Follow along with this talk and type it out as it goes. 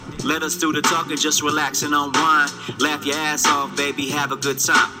Let us do the talking, just relax and unwind. Laugh your ass off, baby, have a good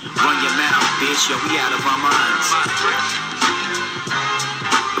time. Run your mouth, bitch, yo, we out of our minds.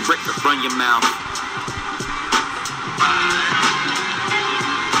 Run your mouth.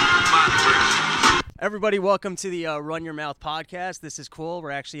 Everybody, welcome to the Run Your Mouth podcast. This is cool.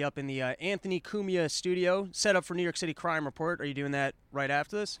 We're actually up in the Anthony Cumia studio, set up for New York City Crime Report. Are you doing that right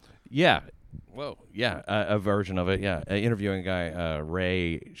after this? Yeah. Whoa. Yeah, a version of it, yeah. Interviewing a guy,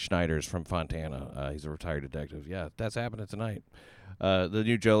 Ray Schneiders from Fontana. He's a retired detective. Yeah, that's happening tonight. The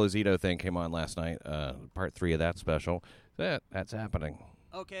new Joe Lozito thing came on last night, part 3 of that special. That's happening.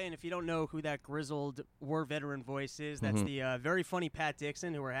 Okay, and if you don't know who that grizzled war veteran voice is, that's the very funny Pat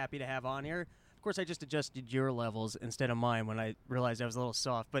Dixon, who we're happy to have on here. Of course, I just adjusted your levels instead of mine when I realized I was a little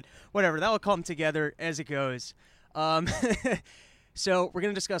soft. But whatever, that will come together as it goes. So we're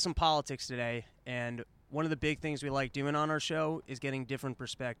going to discuss some politics today. And one of the big things we like doing on our show is getting different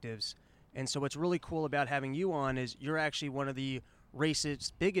perspectives. And so what's really cool about having you on is you're actually one of the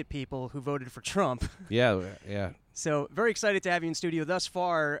racist, bigot people who voted for Trump. Yeah. So very excited to have you in studio. Thus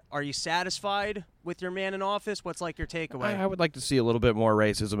far, are you satisfied with your man in office? What's like your takeaway? I would like to see a little bit more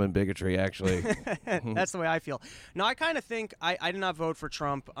racism and bigotry, actually. That's the way I feel. No, I kind of think I did not vote for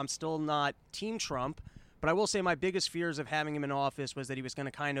Trump. I'm still not Team Trump. But I will say my biggest fears of having him in office was that he was going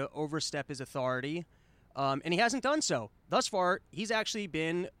to kind of overstep his authority. And he hasn't done so. Thus far, he's actually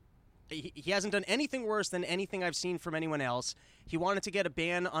been... He hasn't done anything worse than anything I've seen from anyone else. He wanted to get a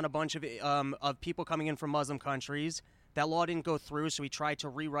ban on a bunch of people coming in from Muslim countries. That law didn't go through, so he tried to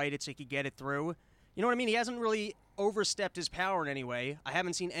rewrite it so he could get it through. You know what I mean? He hasn't really overstepped his power in any way. I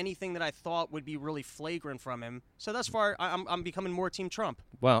haven't seen anything that I thought would be really flagrant from him. So thus far, I'm becoming more Team Trump.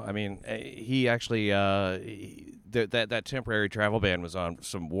 Well, I mean, he actually that temporary travel ban was on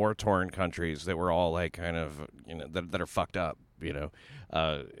some war-torn countries that were all like kind of that are fucked up.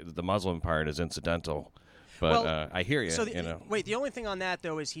 The Muslim part is incidental, but I hear you. So wait, the only thing on that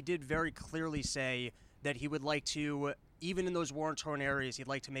though is he did very clearly say that he would like to, even in those war-torn areas, he'd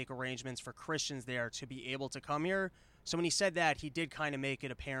like to make arrangements for Christians there to be able to come here. So when he said that, he did kind of make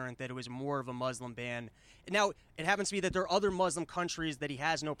it apparent that it was more of a Muslim ban. Now, it happens to be that there are other Muslim countries that he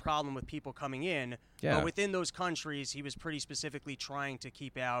has no problem with people coming in, but within those countries, he was pretty specifically trying to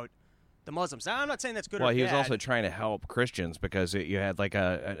keep out the Muslims. Now, I'm not saying that's good or bad. Well, he was also trying to help Christians because you had like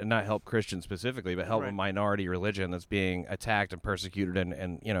not help Christians specifically, but help a minority religion that's being attacked and persecuted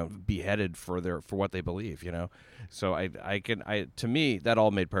and beheaded for what they believe. So to me that all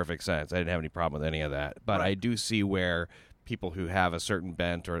made perfect sense. I didn't have any problem with any of that, but I do see where people who have a certain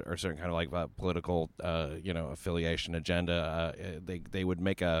bent or certain kind of like political affiliation agenda, they would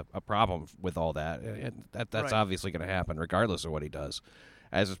make a problem with all that. And that's obviously going to happen regardless of what he does,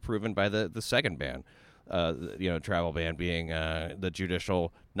 as is proven by the second ban, travel ban being the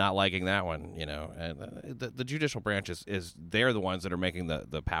judicial not liking that one, and the judicial branch is they're the ones that are making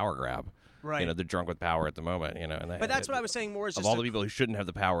the power grab. Right. They're drunk with power at the moment, But that's what I was saying more is just... Of all the people who shouldn't have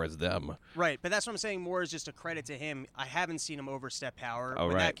the power is them. Right, but that's what I'm saying more is just a credit to him. I haven't seen him overstep power.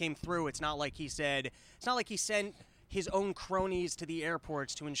 When that came through, it's not like he sent his own cronies to the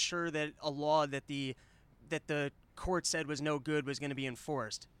airports to ensure that a law that the court said was no good was going to be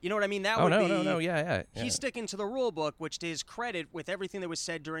enforced. You know what I mean? Yeah. He's sticking to the rule book, which to his credit, with everything that was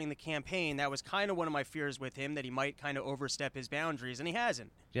said during the campaign, that was kind of one of my fears with him, that he might kind of overstep his boundaries, and he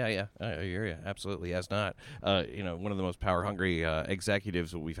hasn't. Yeah. I hear you. Absolutely has not. One of the most power-hungry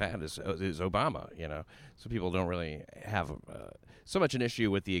executives that we've had is Obama, So people don't really have so much an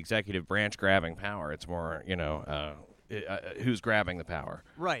issue with the executive branch grabbing power. It's more, who's grabbing the power.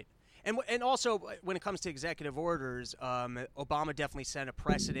 Right. And also, when it comes to executive orders, Obama definitely set a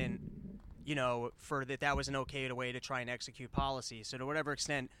precedent, for that was an okay way to try and execute policy. So to whatever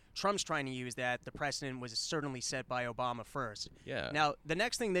extent Trump's trying to use that, the precedent was certainly set by Obama first. Yeah. Now, the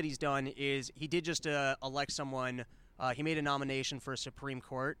next thing that he's done is he did just elect someone. He made a nomination for a Supreme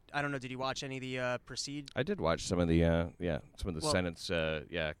Court. I don't know. Did you watch any of the proceed? I did watch some of the Senate's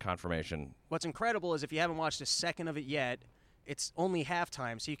confirmation. What's incredible is if you haven't watched a second of it yet, it's only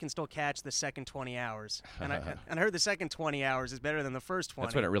halftime, so you can still catch the second 20 hours. And I heard the second 20 hours is better than the first 20.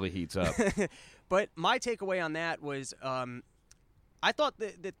 That's when it really heats up. But my takeaway on that was I thought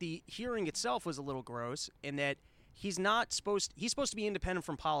that the hearing itself was a little gross, in that he's supposed to be independent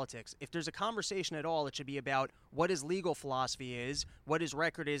from politics. If there's a conversation at all, it should be about what his legal philosophy is, what his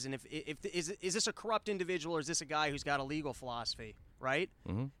record is, and if is this a corrupt individual or is this a guy who's got a legal philosophy? Right?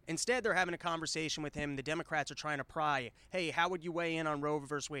 Mm-hmm. Instead, they're having a conversation with him. The Democrats are trying to pry. Hey, how would you weigh in on Roe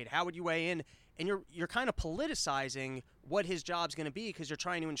versus Wade? How would you weigh in? and you're kind of politicizing what his job's going to be because you're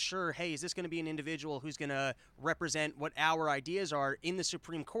trying to ensure, hey, is this going to be an individual who's going to represent what our ideas are in the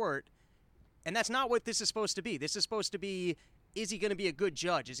Supreme Court? And that's not what this is supposed to be. This is supposed to be, is he going to be a good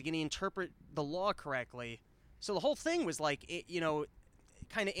judge? Is he going to interpret the law correctly? So the whole thing was like,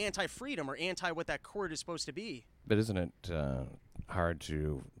 kind of anti-freedom or anti what that court is supposed to be. But isn't it hard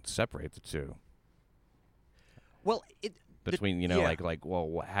to separate the two? Well, between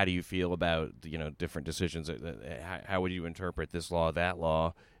well, how do you feel about different decisions? How would you interpret this law, that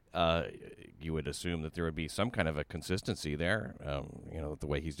law? You would assume that there would be some kind of a consistency there. The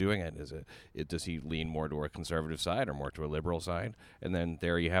way he's doing it, does he lean more to a conservative side or more to a liberal side? And then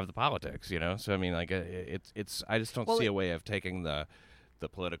there you have the politics. So I mean, like it's I just don't see a way of taking the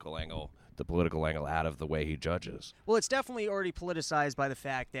political angle out of the way he judges. Well, it's definitely already politicized by the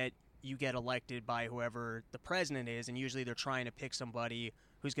fact that you get elected by whoever the president is, and usually they're trying to pick somebody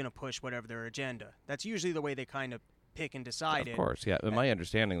who's going to push whatever their agenda. That's usually the way they kind of pick and decide it. Of course, yeah. But my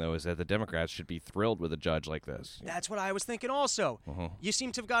understanding, though, is that the Democrats should be thrilled with a judge like this. That's what I was thinking also. You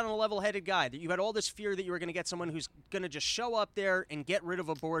seem to have gotten a level-headed guy. That you had all this fear that you were going to get someone who's going to just show up there and get rid of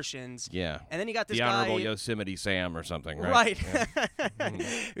abortions. Yeah. And then you got this the guy... Honorable Yosemite Sam or something, right? Yeah.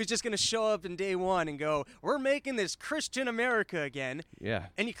 Who's just going to show up in day one and go, we're making this Christian America again. Yeah.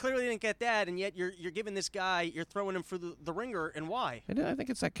 And you clearly didn't get that, and yet you're giving this guy, you're throwing him for the ringer, and why? And I think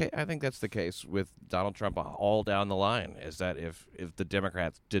it's that I think that's the case with Donald Trump all down the line, is that if the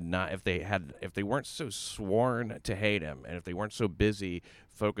Democrats did not, if they weren't so sworn to hate him, and if they weren't so busy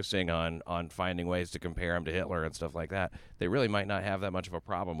focusing on finding ways to compare him to Hitler and stuff like that, they really might not have that much of a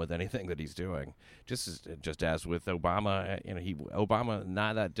problem with anything that he's doing. Just as with Obama, Obama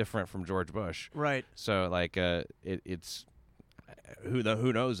not that different from George Bush, right? So like it's. Who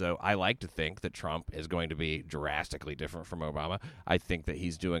knows, though? I like to think that Trump is going to be drastically different from Obama. I think that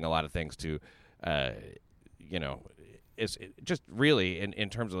he's doing a lot of things to, it's just really in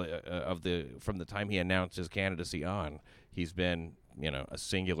terms of from the time he announced his candidacy on, he's been a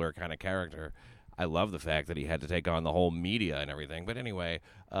singular kind of character. I love the fact that he had to take on the whole media and everything. But anyway,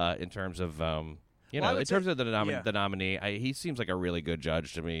 in terms of in terms of the nominee, he seems like a really good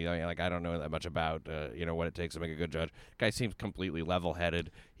judge to me. I don't know that much about what it takes to make a good judge. Guy seems completely level-headed.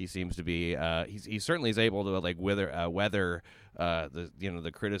 He seems to be he certainly is able to weather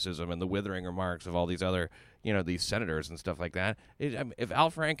the criticism and the withering remarks of all these other these senators and stuff like that. If Al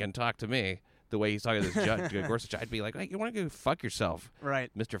Franken talked to me the way he's talking to this judge, Gorsuch, I'd be like, hey, you want to go fuck yourself,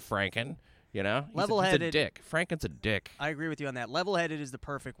 right, Mr. Franken? Level-headed. He's a dick. Franken's a dick. I agree with you on that. Level-headed is the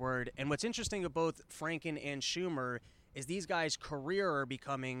perfect word. And what's interesting of both Franken and Schumer is these guys' career are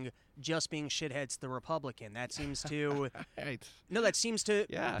becoming just being shitheads to the Republican. That seems to right. No, that seems to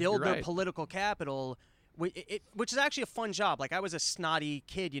build their political capital, which is actually a fun job. Like, I was a snotty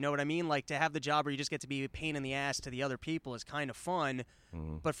kid, you know what I mean? Like, to have the job where you just get to be a pain in the ass to the other people is kind of fun.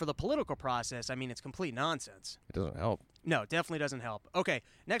 Mm-hmm. But for the political process, I mean, it's complete nonsense. It doesn't help. No, definitely doesn't help. Okay,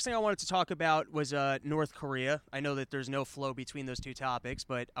 next thing I wanted to talk about was North Korea. I know that there's no flow between those two topics,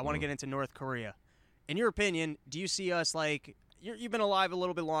 but I want to get into North Korea. In your opinion, do you see us like... You've been alive a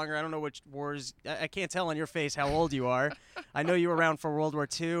little bit longer. I don't know which wars. I can't tell on your face how old you are. I know you were around for World War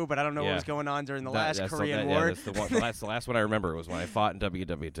II, but I don't know what was going on during the last Korean War. Yeah, that's the last one I remember was when I fought in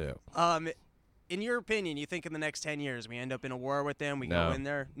WW2. In your opinion, you think in the next 10 years we end up in a war with them? We go in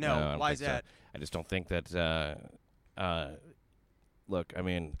there? No. Why is that? So. I just don't think that. Look, I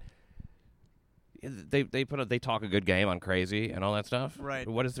mean, they talk a good game on crazy and all that stuff. Right.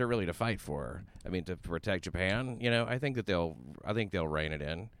 What is there really to fight for? I mean, to protect Japan, I think they'll rein it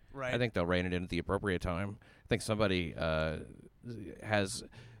in. Right. I think they'll rein it in at the appropriate time. I think somebody has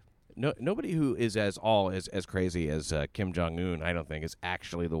nobody who is as crazy as Kim Jong-un, I don't think, is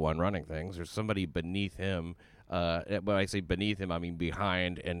actually the one running things. There's somebody beneath him. When I say beneath him, I mean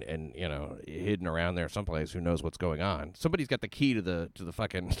behind and hidden around there someplace who knows what's going on. Somebody's got the key to the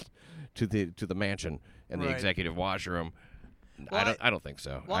fucking to the mansion and the executive washroom. Well, I don't think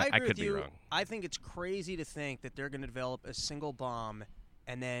so. Well, I could be wrong. I think it's crazy to think that they're going to develop a single bomb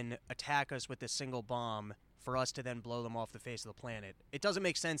and then attack us with this single bomb for us to then blow them off the face of the planet. It doesn't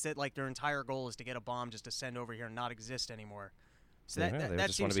make sense that like their entire goal is to get a bomb just to send over here and not exist anymore. So they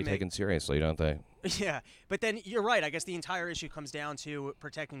just want to be taken seriously, don't they? Yeah, but then you're right. I guess the entire issue comes down to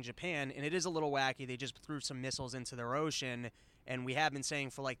protecting Japan, and it is a little wacky. They just threw some missiles into their ocean, and we have been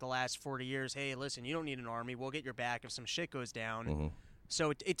saying for like the last 40 years, hey, listen, you don't need an army. We'll get your back if some shit goes down. Mm-hmm.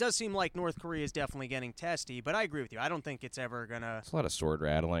 So it does seem like North Korea is definitely getting testy, but I agree with you. I don't think it's ever going to... It's a lot of sword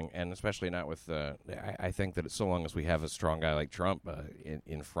rattling, and especially not with... I think that so long as we have a strong guy like Trump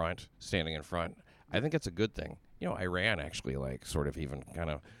in front, standing in front, I think it's a good thing. Iran actually, like, sort of even kind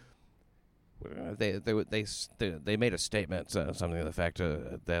of they made a statement, something to the fact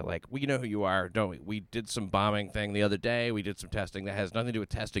that like, we know who you are, don't we? We did some bombing thing the other day. We did some testing that has nothing to do with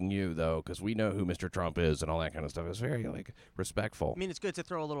testing you, though, because we know who Mr. Trump is and all that kind of stuff. It was very like respectful. I mean, it's good to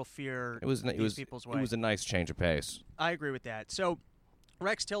throw a little fear people's way. It was a nice change of pace. I agree with that. So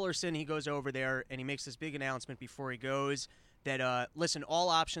Rex Tillerson, he goes over there and he makes this big announcement before he goes that, listen, all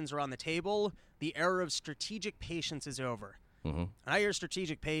options are on the table. The era of strategic patience is over. Mm-hmm. And I hear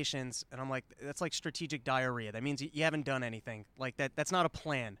strategic patience, and I'm like, that's like strategic diarrhea. That means you haven't done anything. Like that's not a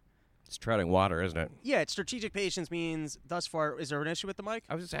plan. It's treading water, isn't it? Yeah, strategic patience means thus far. Is there an issue with the mic?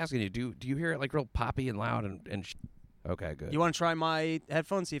 I was just asking you, do you hear it like real poppy and loud and Okay, good. You want to try my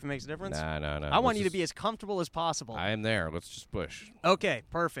headphones, see if it makes a difference? No. I want you to be as comfortable as possible. I am there. Let's just push. Okay,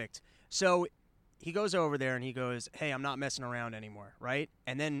 perfect. So he goes over there and he goes, hey, I'm not messing around anymore, right?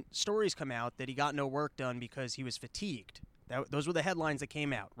 And then stories come out that he got no work done because he was fatigued. Those were the headlines that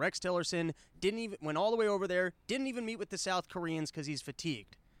came out. Rex Tillerson went all the way over there, didn't even meet with the South Koreans because he's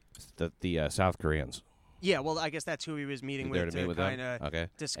fatigued. The South Koreans. Yeah, well, I guess that's who he was meeting with to kind of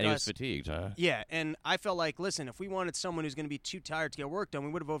discuss. And he was fatigued, huh? Yeah, and I felt like, listen, if we wanted someone who's going to be too tired to get work done, we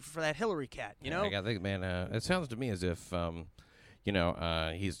would have voted for that Hillary cat, you know? I think, man, it sounds to me as if,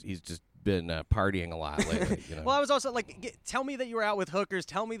 he's just been partying a lot lately. You know? Well, I was also like, tell me that you were out with hookers.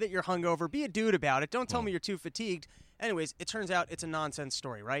 Tell me that you're hungover. Be a dude about it. Don't tell me you're too fatigued. Anyways, it turns out it's a nonsense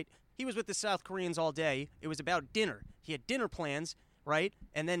story, right? He was with the South Koreans all day. It was about dinner. He had dinner plans, right?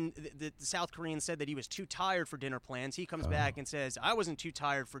 And then the South Korean said that he was too tired for dinner plans. He comes back and says, I wasn't too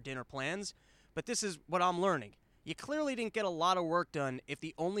tired for dinner plans, but this is what I'm learning. You clearly didn't get a lot of work done if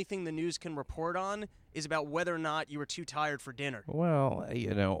the only thing the news can report on is about whether or not you were too tired for dinner. Well,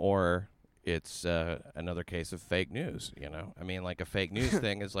 or it's another case of fake news, I mean, like a fake news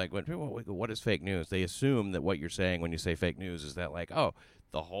thing is like, what is fake news? They assume that what you're saying when you say fake news is that like, oh,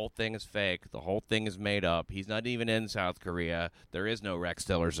 the whole thing is fake. The whole thing is made up. He's not even in South Korea. There is no Rex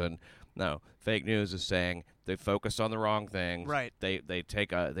Tillerson. No, fake news is saying they focus on the wrong things. Right. They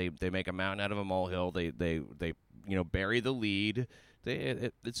make a mountain out of a molehill. They bury the lead.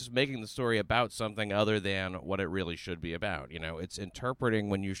 It's just making the story about something other than what it really should be about. It's interpreting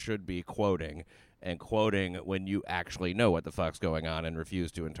when you should be quoting, and quoting when you actually know what the fuck's going on and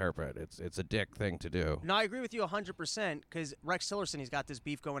refuse to interpret. It's a dick thing to do. No, I agree with you 100% because Rex Tillerson, he's got this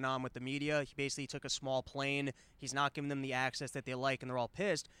beef going on with the media. He basically took a small plane. He's not giving them the access that they like, and they're all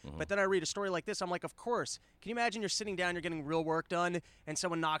pissed. Mm-hmm. But then I read a story like this. I'm like, of course. Can you imagine you're sitting down, you're getting real work done, and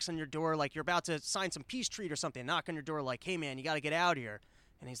someone knocks on your door like you're about to sign some peace treaty or something, knock on your door like, hey, man, you got to get out of here.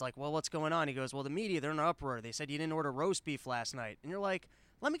 And he's like, well, what's going on? He goes, well, the media, they're in an uproar. They said you didn't order roast beef last night. And you're like,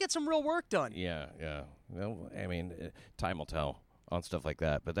 let me get some real work done. Yeah. Well, I mean, time will tell on stuff like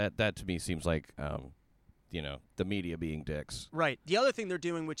that. But that to me seems like, the media being dicks. Right. The other thing they're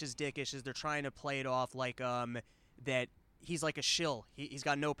doing, which is dickish, is they're trying to play it off like that he's like a shill. He's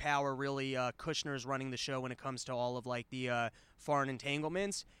got no power, really. Kushner's running the show when it comes to all of like the foreign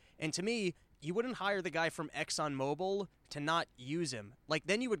entanglements. And to me, you wouldn't hire the guy from ExxonMobil to not use him. Like,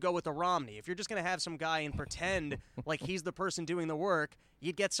 then you would go with a Romney. If you're just going to have some guy and pretend like he's the person doing the work,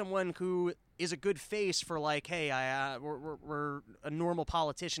 you'd get someone who is a good face for like, hey, we're a normal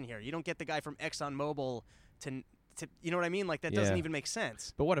politician here. You don't get the guy from ExxonMobil to you know what I mean? Like, that doesn't even make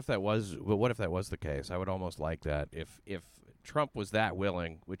sense. But what if that was the case? I would almost like that if Trump was that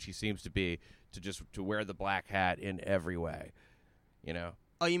willing, which he seems to be, to wear the black hat in every way,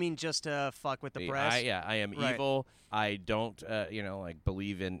 Oh, you mean just to fuck with the press? I am evil. I don't,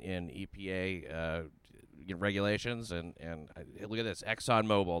 believe in EPA regulations, and look at this,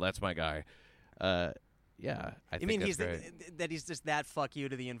 ExxonMobil. That's my guy. I think that's great. That he's just that fuck you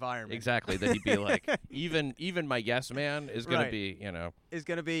to the environment. Exactly. That he'd be like, even my yes man is going to be, Is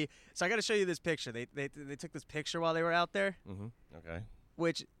going to be. So I got to show you this picture. They took this picture while they were out there. Mm-hmm. Okay.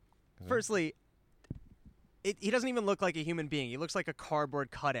 Which, firstly, he doesn't even look like a human being. He looks like a cardboard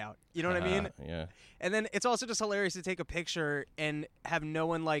cutout. You know what I mean? Yeah. And then it's also just hilarious to take a picture and have no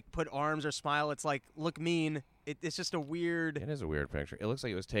one like put arms or smile. It's like, look mean. It's just a weird. It is a weird picture. It looks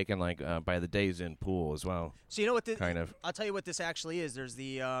like it was taken like by the Days Inn pool as well. So you know what? Kind of. I'll tell you what this actually is. There's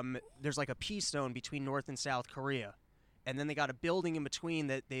there's like a peace zone between North and South Korea, and then they got a building in between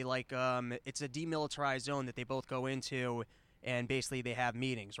that they like. It's a demilitarized zone that they both go into. And basically they have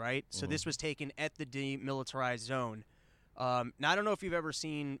meetings, right? So this was taken at the demilitarized zone. Now, I don't know if you've ever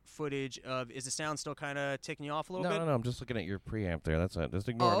seen footage of... Is the sound still kind of ticking you off a little bit? No, I'm just looking at your preamp there. That's it. Just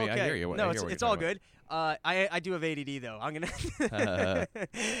ignore me. Okay. I hear you. No, it's all good. I do have ADD, though. I'm going to...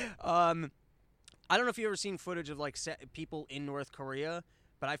 I don't know if you've ever seen footage of like people in North Korea,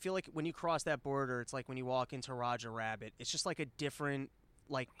 but I feel like when you cross that border, it's like when you walk into Roger Rabbit. It's just like a different...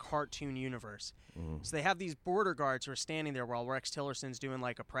 like cartoon universe. So they have these border guards who are standing there while Rex Tillerson's doing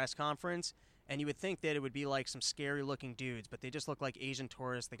like a press conference, and you would think that it would be like some scary looking dudes, but they just look like Asian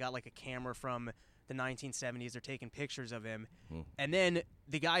tourists. They got like a camera from the 1970s. They're taking pictures of him. And then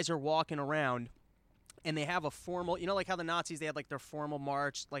the guys are walking around, and they have a formal, you know, like how the Nazis, they had like their formal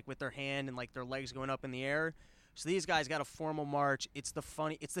march, like with their hand and like their legs going up in the air. So these guys got a formal march. It's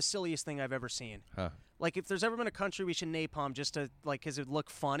the silliest thing I've ever seen. Like, if there's ever been a country we should napalm just to, like, because it would look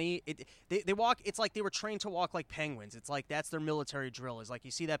funny, they walk, it's like they were trained to walk like penguins. It's like that's their military drill. It's like,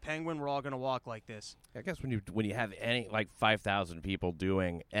 you see that penguin, we're all going to walk like this. I guess when you have any, like, 5,000 people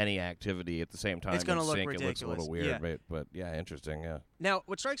doing any activity at the same time, it's going to look ridiculous. It looks a little weird, yeah. But yeah, interesting, yeah. Now,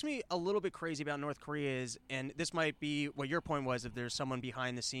 what strikes me a little bit crazy about North Korea is, and this might be what your point was, if there's someone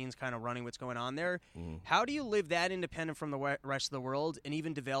behind the scenes kind of running what's going on there, how do you live that independent from the rest of the world and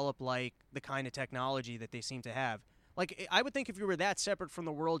even develop, like, the kind of technology that they seem to have? Like, I would think if you were that separate from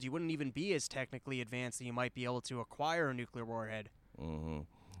the world, you wouldn't even be as technically advanced that you might be able to acquire a nuclear warhead.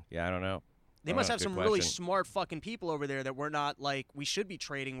 Yeah, I don't know. They must have some really smart fucking people over there that we're not, like, we should be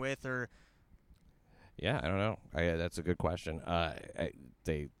trading with, or... Yeah, I don't know. That's a good question.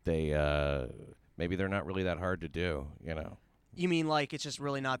 They maybe they're not really that hard to do, you know. You mean like it's just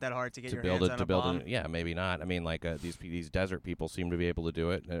really not that hard to get your hands on a bomb? Yeah, maybe not. I mean, like these desert people seem to be able to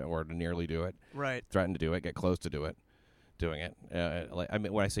do it, or to nearly do it. Right. Threaten to do it, get close to doing it. Like, I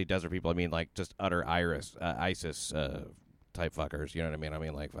mean, when I say desert people, I mean like just utter ISIS type fuckers. You know what I mean? I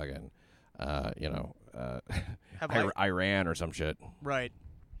mean like fucking, Iran or some shit. Right.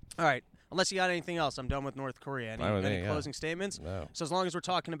 All right. Unless you got anything else, I'm done with North Korea. Any closing statements? No. So as long as we're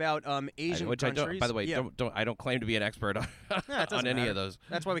talking about Asian countries, by the way, I don't claim to be an expert on, on any of those.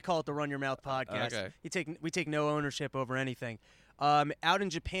 That's why we call it the Run Your Mouth podcast. Okay. We take no ownership over anything. Out in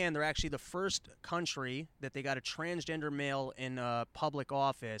Japan, they're actually the first country that they got a transgender male in public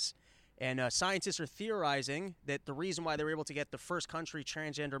office. And scientists are theorizing that the reason why they were able to get the first country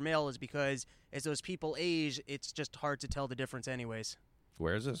transgender male is because as those people age, it's just hard to tell the difference anyways.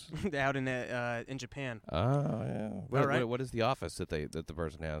 Where is this? Out in Japan. Oh, yeah. What is the office that the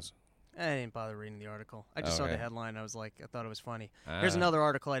person has? I didn't bother reading the article. I just saw the headline. I thought it was funny. Here's another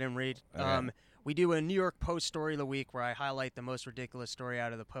article I didn't read. Okay. We do a New York Post story of the week where I highlight the most ridiculous story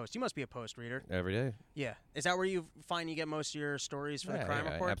out of the Post. You must be a Post reader. Every day. Yeah. Is that where you find you get most of your stories for the crime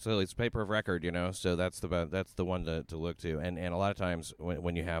report? Absolutely. It's a paper of record, you know, so that's the one to look to. And a lot of times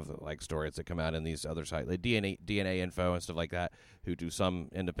when you have like stories that come out in these other sites, like DNA info and stuff like that, who do some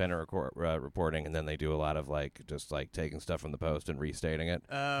independent reporting, and then they do a lot of like just like taking stuff from the Post and restating it.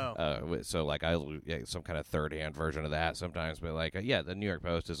 Oh. So like some kind of third-hand version of that sometimes, but like the New York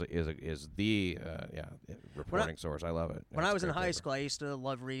Post is the reporting source. I love it. When I was in high school, I used to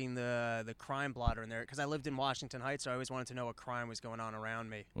love reading the crime blotter in there because I lived in Washington Heights, so I always wanted to know what crime was going on around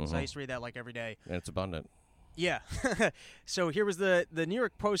me. So I used to read that like every day. And it's abundant. Yeah. So here was the New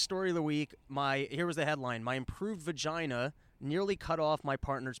York Post story of the week. Here was the headline: "My improved vagina nearly cut off my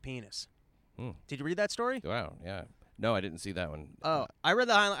partner's penis." Did you read that story? Wow. Yeah. No, I didn't see that one. Oh, I read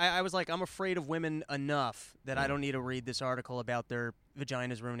the highlight. I was like, I'm afraid of women enough that I don't need to read this article about their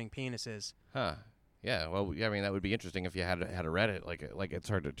vaginas ruining penises. Huh. Yeah. Well, I mean, that would be interesting if you had read it. Like it's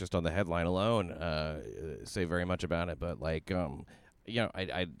hard to just on the headline alone say very much about it. But like,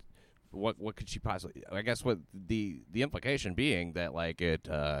 I what could she possibly? I guess what the implication being that like it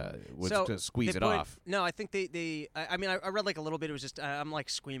was to squeeze it off. No, I think I mean, I read like a little bit. It was just I'm like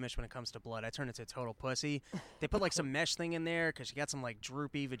squeamish when it comes to blood. I turn into a total pussy. They put like some mesh thing in there because she got some like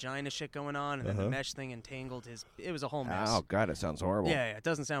droopy vagina shit going on, and then the mesh thing entangled his. It was a whole mess. Oh God, it sounds horrible. Yeah, it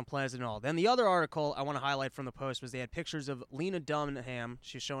doesn't sound pleasant at all. Then the other article I want to highlight from the Post was they had pictures of Lena Dunham.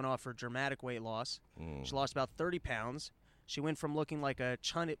 She's showing off her dramatic weight loss. She lost about 30 pounds. She went from looking like a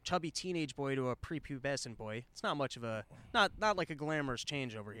chubby teenage boy to a prepubescent boy. It's not much of a not like a glamorous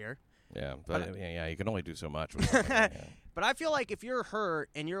change over here. Yeah, but you can only do so much. But I feel like if you're her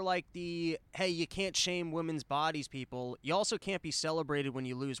and you're like hey, you can't shame women's bodies, people. You also can't be celebrated when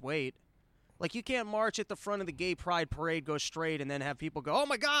you lose weight. Like, you can't march at the front of the gay pride parade, go straight, and then have people go, "Oh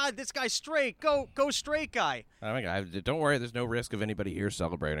my God, this guy's straight. Go straight guy." Oh my God, don't worry. There's no risk of anybody here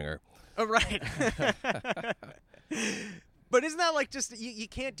celebrating her. Oh, right. But isn't that like just you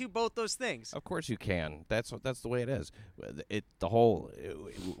can't do both those things? Of course you can. That's the way it is.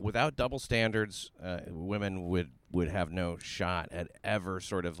 Without double standards, women would have no shot at ever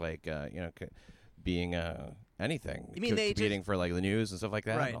sort of like being anything. You mean competing for like the news and stuff like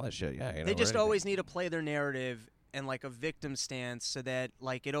that, right. And all that shit. Yeah, they just always need to play their narrative and like a victim stance, so that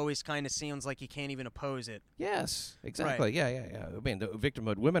like it always kind of seems like you can't even oppose it. Yes, exactly. Right. Yeah. I mean, the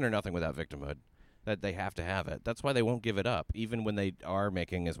victimhood. Women are nothing without victimhood. that they have to have it. That's why they won't give it up, even when they are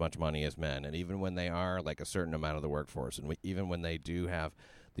making as much money as men, and even when they are like a certain amount of the workforce, and even when they do have,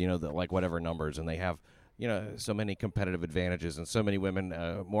 like whatever numbers, and they have, so many competitive advantages, and so many women,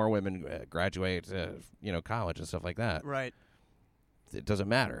 more women graduate, college and stuff like that. Right. It doesn't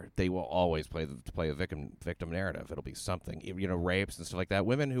matter. They will always play a victim narrative. It'll be something, rapes and stuff like that.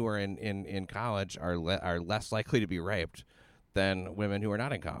 Women who are in college are less likely to be raped than women who are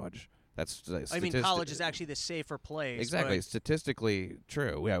not in college. That's college is actually the safer place. Exactly. Statistically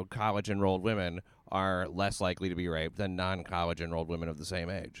true. College enrolled women are less likely to be raped than non-college enrolled women of the same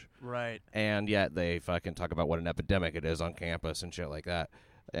age. Right. And yet they fucking talk about what an epidemic it is on campus and shit like that.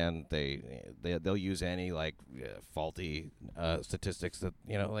 And they'll use any faulty statistics that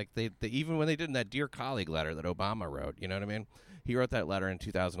they even when they did in that Dear Colleague letter that Obama wrote, you know what I mean? He wrote that letter in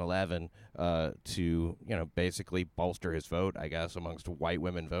 2011 to basically bolster his vote, I guess, amongst white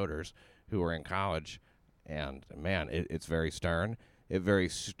women voters who are in college. And man, it's very stern. It very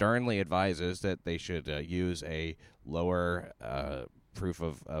sternly advises that they should use a lower proof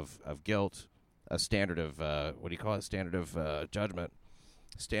of guilt, a standard of what do you call it? Standard of judgment.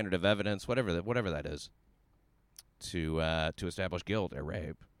 Standard of evidence, whatever that is, to establish guilt at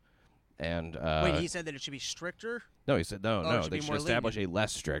rape. And wait, he said that it should be stricter? No, he said no. They should establish a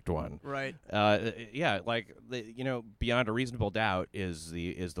less strict one. Right. Beyond a reasonable doubt is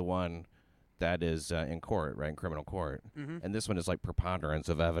the one that is in court, right, in criminal court, and this one is like preponderance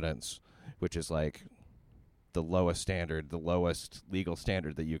of evidence, which is like the lowest standard, the lowest legal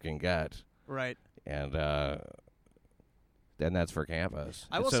standard that you can get. Right. And that's for campus.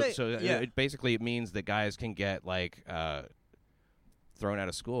 I will say, yeah. It basically means that guys can get thrown out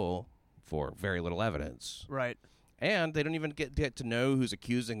of school for very little evidence. Right. And they don't even get to know who's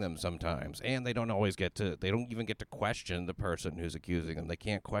accusing them sometimes. And they don't even get to question the person who's accusing them. They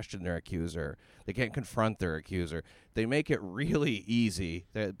can't question their accuser. They can't confront their accuser. They make it really easy.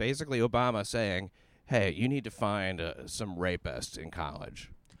 They're basically Obama saying, hey, you need to find some rapists in college.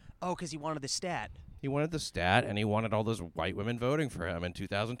 Oh, because he wanted the stat. He wanted the stat, and he wanted all those white women voting for him in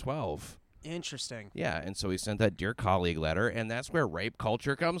 2012. Interesting. Yeah, and so he sent that Dear Colleague letter, and that's where rape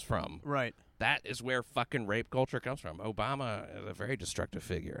culture comes from. Right. That is where fucking rape culture comes from. Obama is a very destructive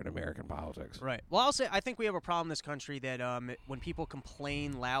figure in American politics. Right. Well, I'll say I think we have a problem in this country that when people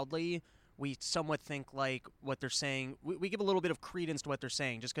complain loudly, we somewhat think like what they're saying. We give a little bit of credence to what they're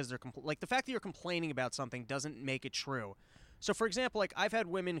saying just because they're like the fact that you're complaining about something doesn't make it true. So, for example, I've had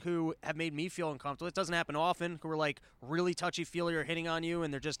women who have made me feel uncomfortable. It doesn't happen often, who are really touchy-feely or hitting on you,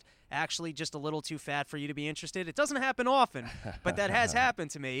 and they're just actually just a little too fat for you to be interested. It doesn't happen often, but that has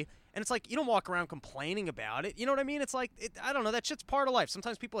happened to me. And it's you don't walk around complaining about it. You know what I mean? It's I don't know. That shit's part of life.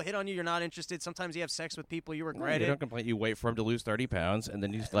 Sometimes people hit on you. You're not interested. Sometimes you have sex with people. You regret it. You don't complain. You wait for them to lose 30 pounds, and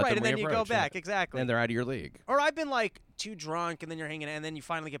then you let them and then you go back. Exactly. And they're out of your league. Or I've been too drunk, and then you're hanging out, and then you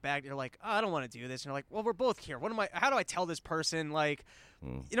finally get back, and you're like, oh, I don't want to do this. And you're like, well, we're both here. How do I tell this person, you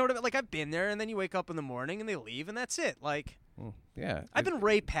know what I mean? I've been there, and then you wake up in the morning, and they leave, and that's it. Yeah. I've been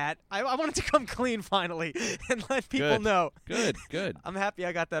raped, Pat. I wanted to come clean finally and let people know. Good. I'm happy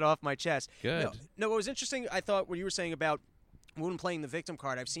I got that off my chest. Good. No, what was interesting, I thought, what you were saying about women playing the victim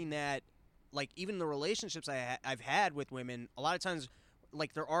card, I've seen that, even the relationships I've had with women, a lot of times,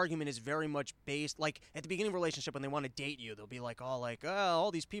 their argument is very much based, at the beginning of a relationship when they want to date you, they'll be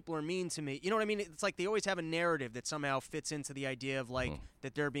all these people are mean to me. You know what I mean? It's they always have a narrative that somehow fits into the idea of,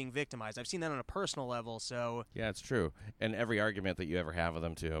 that they're being victimized. I've seen that on a personal level, so... Yeah, it's true. And every argument that you ever have with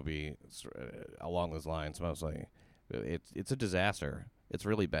them, too, will be along those lines, mostly. It's a disaster. It's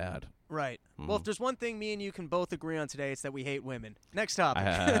really bad. Right. Well, if there's one thing me and you can both agree on today, it's that we hate women. Next topic.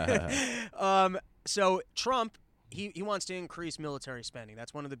 So, Trump... He wants to increase military spending.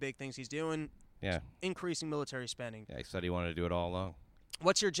 That's one of the big things he's doing. Yeah. Increasing military spending. Yeah, he said he wanted to do it all along.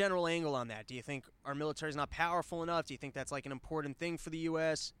 What's your general angle on that? Do you think our military is not powerful enough? Do you think that's an important thing for the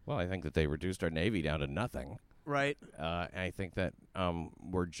U.S.? Well, I think that they reduced our Navy down to nothing. Right. And I think that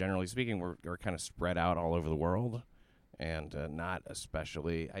we're generally speaking, we're kind of spread out all over the world. And not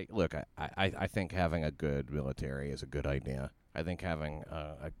especially... I think having a good military is a good idea. I think having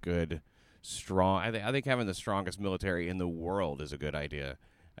a good... I think having the strongest military in the world is a good idea.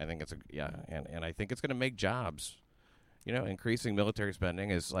 I think and I think it's going to make jobs. Increasing military spending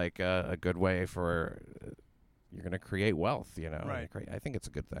is a good way for you're going to create wealth. Right. I think it's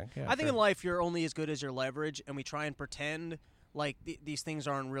a good thing. Yeah, I think in life you're only as good as your leverage, and we try and pretend these things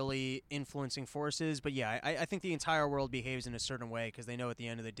aren't really influencing forces. But yeah, I think the entire world behaves in a certain way because they know at the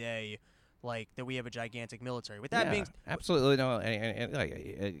end of the day. That we have a gigantic military. With that being absolutely no,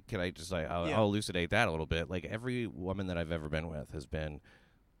 and can I just I'll elucidate that a little bit. Every woman that I've ever been with has been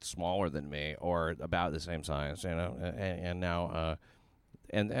smaller than me or about the same size, and now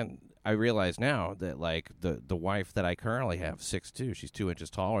and I realize now that like the wife that I currently have, 6'2", she's 2 inches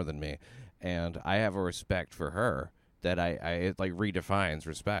taller than me, and I have a respect for her that I it like redefines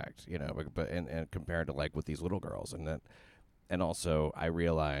respect, but and compared to like with these little girls, and also I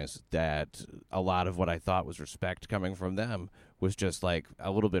realize that a lot of what I thought was respect coming from them was just like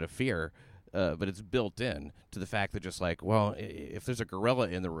a little bit of fear. But it's built in to the fact that just like, well, if there's a gorilla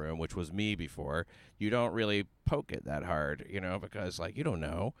in the room, which was me before, you don't really poke it that hard, because like you don't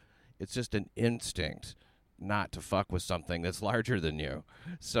know. It's just an instinct not to fuck with something that's larger than you.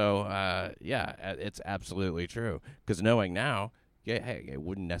 So, yeah, it's absolutely true. Because knowing now, hey, it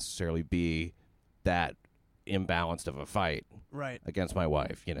wouldn't necessarily be that imbalanced of a fight against my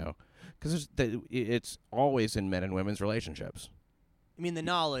wife, Because it's always in men and women's relationships. I mean, the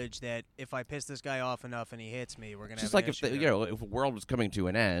knowledge that if I piss this guy off enough and he hits me, we're gonna just have like if if a world was coming to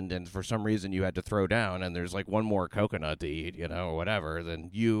an end and for some reason you had to throw down and there's like one more coconut to eat, or whatever,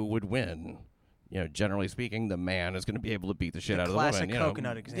 then you would win. Generally speaking, the man is going to be able to beat the shit out of the woman. Classic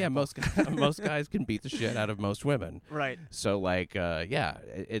coconut example. Yeah, most guys can beat the shit out of most women. Right. So like, yeah,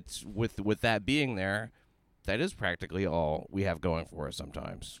 it's with that being there. That is practically all we have going for us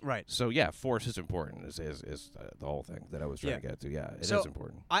sometimes. Right. So, yeah, force is important is the whole thing that I was trying to get to. Yeah, it is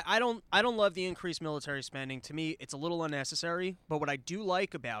important. I don't love the increased military spending. To me, it's a little unnecessary. But what I do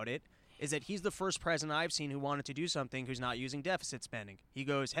like about it is that he's the first president I've seen who wanted to do something who's not using deficit spending. He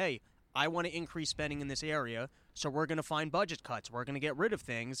goes, hey, I want to increase spending in this area, so we're going to find budget cuts. We're going to get rid of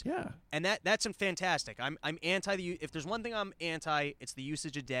things. Yeah. And that's fantastic. I'm anti if there's one thing I'm anti, it's the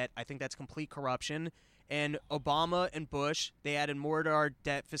usage of debt. I think that's complete corruption. And Obama and Bush, they added more to our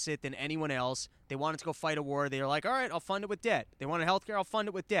deficit than anyone else. They wanted to go fight a war. They were like, all right, I'll fund it with debt. They wanted health care, I'll fund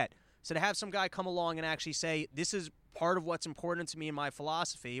it with debt. So to have some guy come along and actually say, this is part of what's important to me in my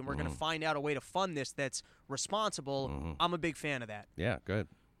philosophy, and we're going to find out a way to fund this that's responsible, I'm a big fan of that. Yeah, good.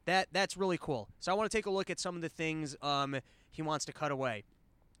 That's really cool. So I want to take a look at some of the things he wants to cut away.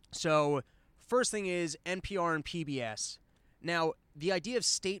 So first thing is NPR and PBS. Now, the idea of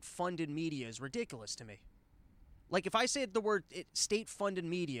state-funded media is ridiculous to me. Like, if I say the word state-funded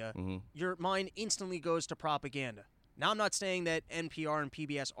media, your mind instantly goes to propaganda. Now, I'm not saying that NPR and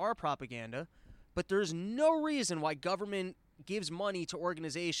PBS are propaganda, but there's no reason why government gives money to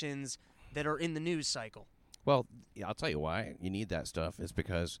organizations that are in the news cycle. Well, I'll tell you why you need that stuff is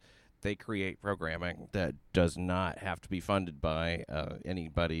because they create programming that does not have to be funded by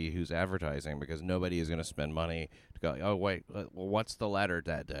anybody who's advertising, because nobody is going to spend money to go, oh, wait, well, what's the letter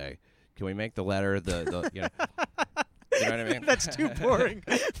that day? Can we make the letter the you know what I mean? That's too boring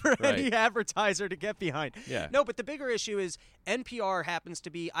for any advertiser to get behind. Yeah. No, but the bigger issue is NPR happens to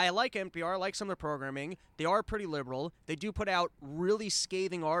be, I like NPR, I like some of their programming. They are pretty liberal. They do put out really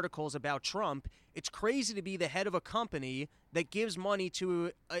scathing articles about Trump. It's crazy to be the head of a company that gives money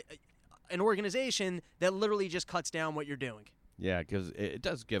to an organization that literally just cuts down what you're doing. Yeah, because it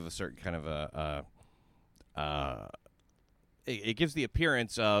does give a certain kind of it gives the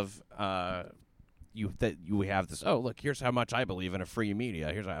appearance of you have this. Oh, look, here's how much I believe in a free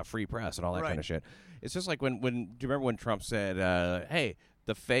media. Here's a free press and all that kind of shit. It's just like when do you remember when Trump said, "Hey,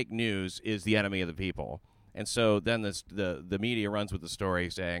 the fake news is the enemy of the people." And so then the media runs with the story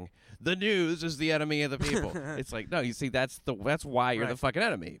saying the news is the enemy of the people. It's like, no, you see, that's why you're the fucking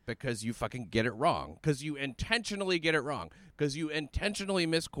enemy, because you fucking get it wrong, because you intentionally get it wrong, because you intentionally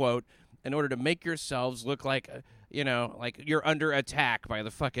misquote in order to make yourselves look like like you're under attack by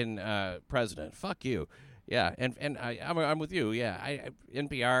the fucking president. Fuck you. Yeah, and I'm with you. Yeah,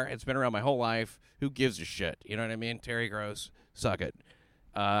 NPR, it's been around my whole life. Who gives a shit? You know what I mean? Terry Gross, suck it.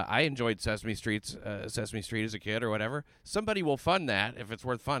 I enjoyed Sesame Street as a kid or whatever. Somebody will fund that if it's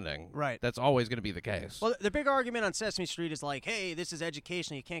worth funding. Right. That's always going to be the case. Well, the big argument on Sesame Street is like, hey, this is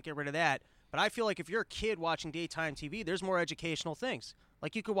educational. You can't get rid of that. But I feel like if you're a kid watching daytime TV, there's more educational things.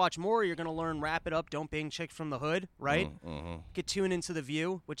 Like, you could watch more. You're going to learn Wrap It Up, Don't Bang Chicks from the Hood, right? Mm-hmm. You could tune into The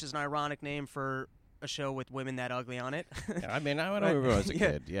View, which is an ironic name for a show with women that ugly on it. I mean, I remember when I was a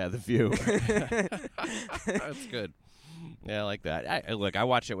kid. Yeah, The View. That's good. Yeah, I like that. Look, I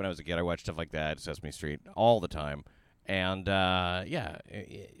watched it when I was a kid. I watched stuff like that, Sesame Street, all the time. And, yeah,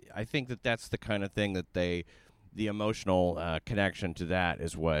 I think that's the kind of thing that the emotional connection to that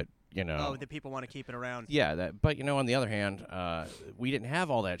is what, Oh, the people want to keep it around. Yeah, but, on the other hand, we didn't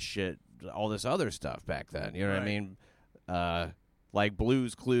have all that shit, all this other stuff back then. You know what I mean? Like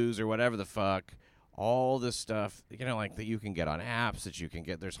Blue's Clues or whatever the fuck. All this stuff, like that you can get on apps, that you can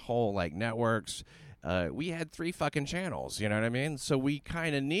get. There's whole, networks. We had 3 fucking channels, you know what I mean? So we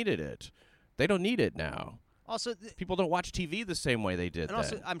kind of needed it. They don't need it now. Also, people don't watch TV the same way they did. And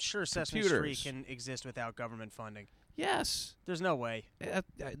also, I'm sure Sesame Computers. Street can exist without government funding. Yes. There's no way.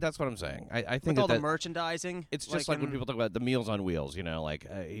 That's what I'm saying. I think with all the merchandising. It's just like when people talk about the Meals on Wheels, you know, like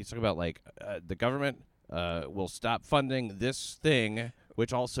he's talking about like the government will stop funding this thing,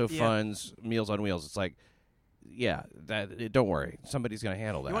 which also funds Meals on Wheels. It's like, don't worry, somebody's going to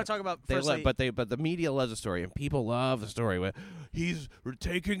handle that. You want to talk about but the media loves the story, and people love the story. Where he's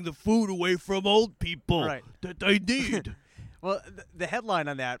taking the food away from old people that they need. Well, the headline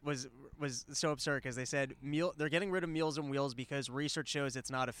on that was so absurd because they said they're getting rid of Meals on Wheels because research shows it's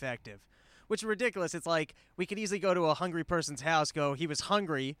not effective, which is ridiculous. It's like we could easily go to a hungry person's house, go, he was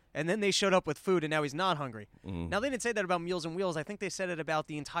hungry, and then they showed up with food, and now he's not hungry. Mm-hmm. Now, they didn't say that about Meals on Wheels. I think they said it about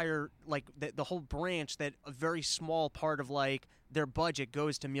the entire, like, the whole branch, that a very small part of, like, their budget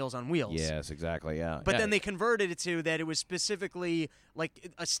goes to Meals on Wheels. Yes, exactly, yeah. But then they converted it to that it was specifically,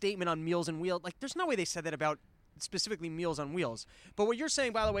 like, a statement on Meals on Wheels. Like, there's no way they said that about specifically Meals on Wheels. But what you're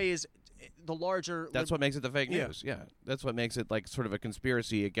saying, by the way, is the larger... That's what makes it the fake news, yeah. That's what makes it, like, sort of a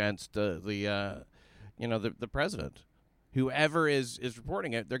conspiracy against the president. Whoever is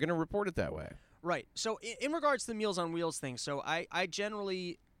reporting it, they're going to report it that way. Right. So in regards to the Meals on Wheels thing, so I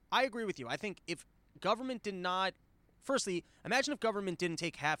agree with you. I think if government did not... Firstly, imagine if government didn't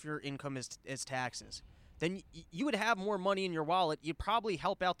take half your income as taxes. Then you would have more money in your wallet. You'd probably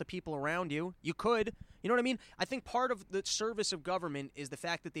help out the people around you. You could. You know what I mean? I think part of the service of government is the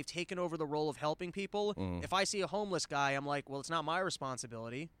fact that they've taken over the role of helping people. If I see a homeless guy, I'm like, well, it's not my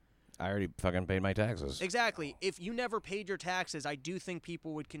responsibility. I already fucking paid my taxes. Exactly. If you never paid your taxes, I do think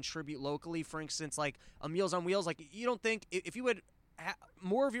people would contribute locally. For instance, like a Meals on Wheels, like you don't think if you would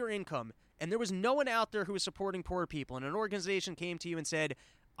more of your income and there was no one out there who was supporting poor people and an organization came to you and said,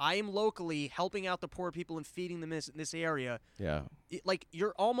 I am locally helping out the poor people and feeding them in this area. Yeah. Like,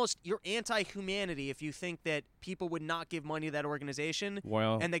 you're anti-humanity if you think that people would not give money to that organization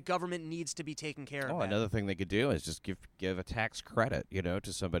and that government needs to be taken care of. Another thing they could do is just give a tax credit,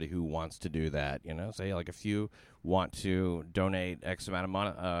 to somebody who wants to do that. Say, like, if you want to donate X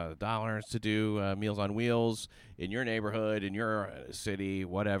amount of dollars to do Meals on Wheels in your neighborhood, in your city,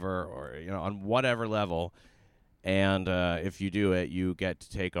 whatever, or, on whatever level. And if you do it, you get to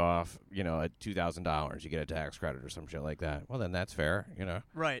take off, $2,000. You get a tax credit or some shit like that. Well, then that's fair,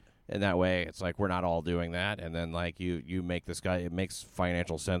 Right. And that way, it's like we're not all doing that. And then, like, you make this guy, it makes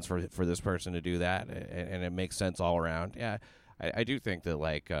financial sense for this person to do that, and it makes sense all around. Yeah, I do think that,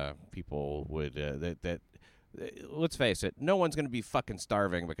 like, people would that let's face it, no one's going to be fucking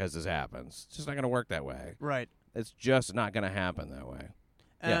starving because this happens. It's just not going to work that way. Right. It's just not going to happen that way.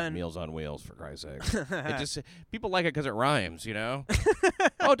 Yeah, Meals on Wheels, for Christ's sake. People like it because it rhymes, Oh,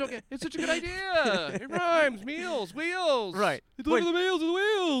 it's such a good idea. It rhymes. Meals, wheels. Right. Deliver the meals with the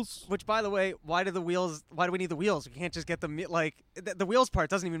wheels. Which, by the way, why do we need the wheels? We can't just get the wheels part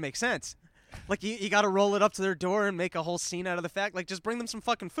doesn't even make sense. Like, you got to roll it up to their door and make a whole scene out of the fact. Like, just bring them some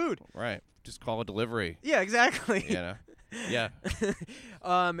fucking food. Right. Just call a delivery. Yeah, exactly. Yeah.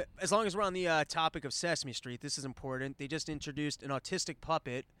 As long as we're on the topic of Sesame Street, this is important. They just introduced an autistic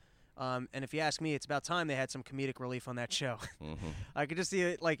puppet, and if you ask me, it's about time they had some comedic relief on that show. Mm-hmm. I could just see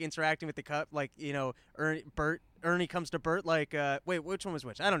it, like, interacting with the cup, like, Ernie comes to Bert, like, wait, which one was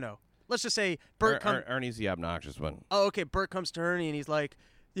which? I don't know. Let's just say Bert comes... Ernie's the obnoxious one. Oh, okay, Bert comes to Ernie, and he's like,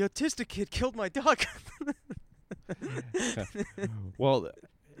 the autistic kid killed my duck. Well...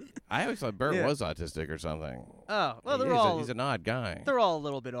 I always thought Bert was autistic or something. Oh, well, he's an odd guy. They're all a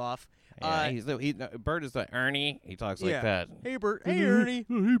little bit off. Yeah, Bert is the Ernie. He talks like that. Hey, Bert. Hey, Ernie.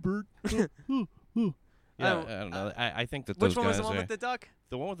 Hey, Bert. I don't know. I think that those guys. Which one was the one are, with the duck?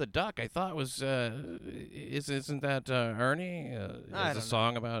 The one with the duck. I thought was isn't that Ernie? There's a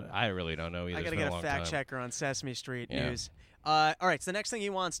song about. I really don't know either. I gotta get a fact checker on Sesame Street news. All right. So the next thing he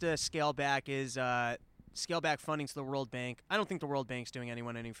wants to scale back is. Scale back funding to the World Bank. I don't think the World Bank's doing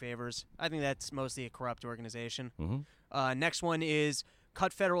anyone any favors. I think that's mostly a corrupt organization. Mm-hmm. Next one is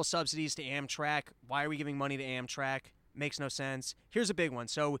cut federal subsidies to Amtrak. Why are we giving money to Amtrak? Makes no sense. Here's a big one.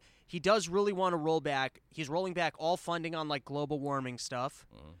 So he does really want to roll back. He's rolling back all funding on, like, global warming stuff.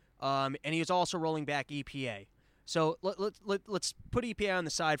 And he's also rolling back EPA. So let's put EPA on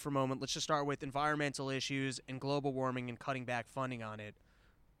the side for a moment. Let's just start with environmental issues and global warming and cutting back funding on it.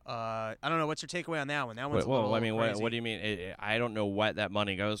 I don't know. What's your takeaway on that one? That one's a little crazy. What do you mean? I don't know what that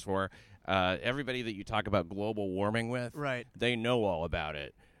money goes for. Everybody that you talk about global warming with, right? They know all about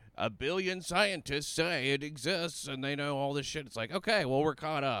it. 1 billion scientists say it exists, and they know all this shit. It's like, okay, well, we're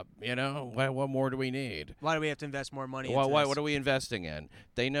caught up. What more do we need? Why do we have to invest more money? What are we investing in?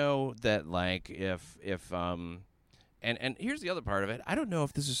 They know that, like, if And here's the other part of it. I don't know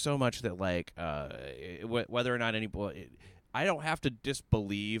if this is so much that like whether or not I don't have to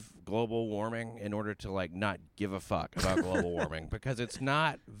disbelieve global warming in order to like not give a fuck about global warming because it's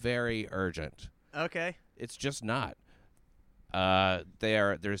not very urgent. Okay. It's just not.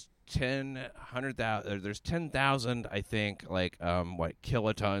 There's 10,000 I think like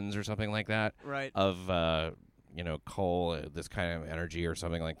kilotons or something like that right. of coal, this kind of energy or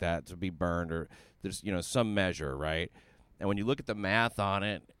something like that to be burned, or there's some measure, right? And when you look at the math on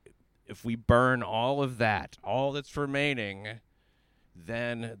it, if we burn all of that, all that's remaining,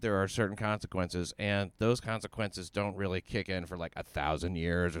 then there are certain consequences, and those consequences don't really kick in for like 1,000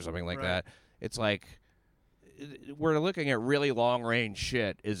 years or something like right. that. It's like we're looking at really long-range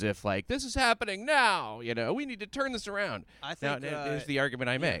shit as if, like, this is happening now, we need to turn this around. I think here's the argument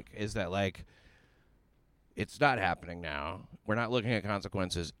I make, is that, like, it's not happening now. We're not looking at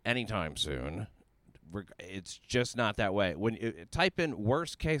consequences anytime soon. It's just not that way. When type in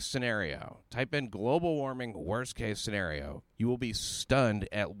worst case scenario, type in global warming worst case scenario, you will be stunned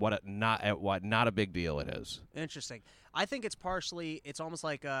at what not a big deal it is. Interesting. I think it's almost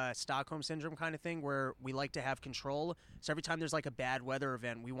like a Stockholm Syndrome kind of thing where we like to have control. So every time there's like a bad weather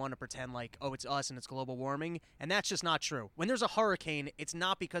event, we want to pretend like, oh, it's us and it's global warming. And that's just not true. When there's a hurricane, it's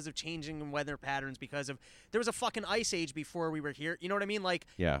not because of changing weather patterns, there was a fucking ice age before we were here. You know what I mean? Like,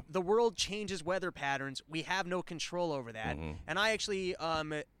 yeah. The world changes weather patterns. We have no control over that. Mm-hmm. And I actually...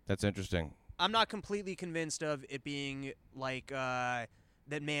 that's interesting. I'm not completely convinced of it being like...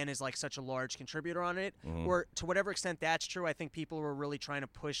 that man is like such a large contributor on it, or to whatever extent that's true. I think people were really trying to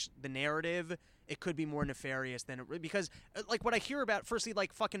push the narrative. It could be more nefarious than it because like what I hear about, firstly,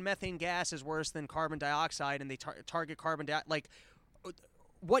 like fucking methane gas is worse than carbon dioxide, and they target carbon dioxide. Like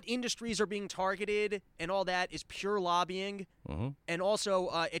what industries are being targeted and all that is pure lobbying. And also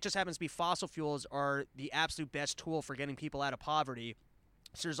it just happens to be fossil fuels are the absolute best tool for getting people out of poverty.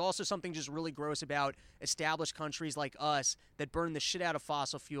 So there's also something just really gross about established countries like us that burn the shit out of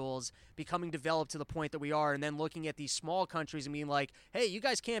fossil fuels, becoming developed to the point that we are, and then looking at these small countries and being like, hey, you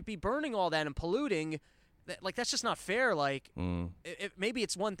guys can't be burning all that and polluting. Like, that's just not fair. Like, maybe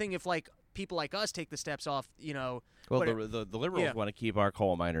it's one thing if, like, people like us take the steps off, Well, the liberals want to keep our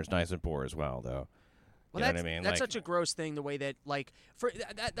coal miners nice and poor as well, though. Well, that's, what I mean? That's such a gross thing, the way that, like,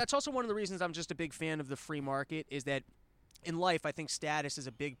 that's also one of the reasons I'm just a big fan of the free market is that in life, I think status is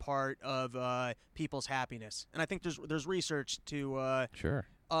a big part of people's happiness, and I think there's research to sure.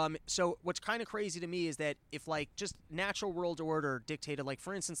 So what's kind of crazy to me is that if like just natural world order dictated, like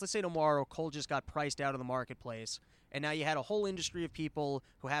for instance, let's say tomorrow coal just got priced out of the marketplace, and now you had a whole industry of people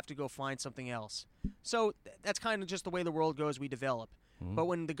who have to go find something else. So that's kind of just the way the world goes. We develop. But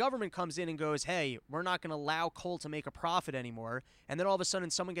when the government comes in and goes, hey, we're not going to allow coal to make a profit anymore, and then all of a sudden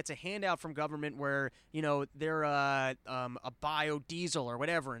someone gets a handout from government where, they're a biodiesel or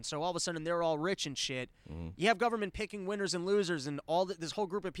whatever, and so all of a sudden they're all rich and shit, you have government picking winners and losers, and this whole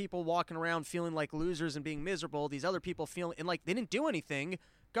group of people walking around feeling like losers and being miserable, these other people feeling, and like they didn't do anything.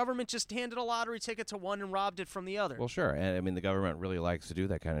 Government just handed a lottery ticket to one and robbed it from the other. Well, sure. And I mean, the government really likes to do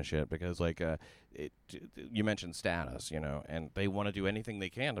that kind of shit because, like, you mentioned status, and they want to do anything they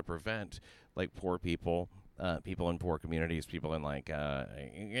can to prevent, like, poor people, people in poor communities, people in, like,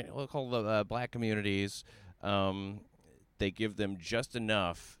 we'll call the black communities. They give them just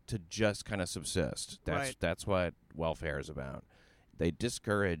enough to just kind of subsist. That's what welfare is about. They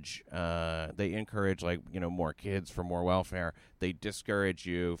encourage like, more kids for more welfare. They discourage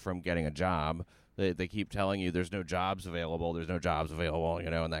you from getting a job. They keep telling you there's no jobs available,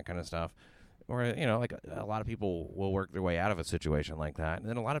 and that kind of stuff. Or, like a lot of people will work their way out of a situation like that. And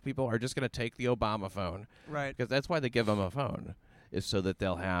then a lot of people are just going to take the Obama phone. Right. Because that's why they give them a phone, is so that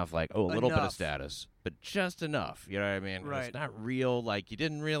they'll have like, a little bit of status, but just enough. You know what I mean? Right. It's not real, like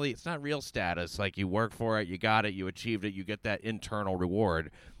it's not real status. Like you work for it, you got it, you achieved it, you get that internal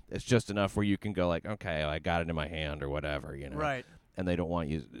reward. It's just enough where you can go like, okay, I got it in my hand or whatever, Right. And they don't want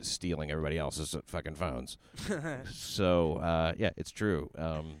you stealing everybody else's fucking phones. So, it's true.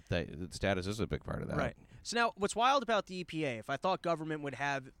 That status is a big part of that. Right. So now, what's wild about the EPA, if I thought government would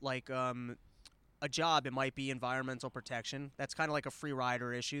have, like, a job, it might be environmental protection. That's kind of like a free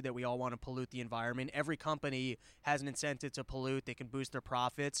rider issue that we all want to pollute the environment. Every company has an incentive to pollute. They can boost their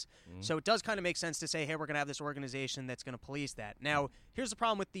profits. So it does kind of make sense to say, hey, we're going to have this organization that's going to police that. Now, here's the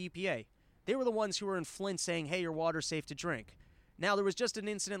problem with the EPA. They were the ones who were in Flint saying, hey, your water's safe to drink. Now, there was just an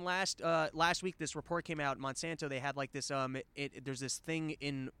incident last week. This report came out. Monsanto, they had like this, there's this thing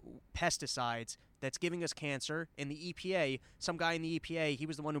in pesticides that's giving us cancer, and the EPA, some guy in the EPA, he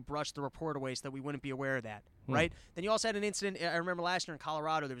was the one who brushed the report away so that we wouldn't be aware of that, right? Then you also had an incident, I remember last year in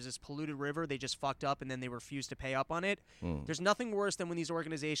Colorado, there was this polluted river, they just fucked up, and then they refused to pay up on it. There's nothing worse than when these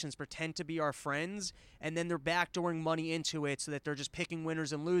organizations pretend to be our friends, and then they're backdooring money into it so that they're just picking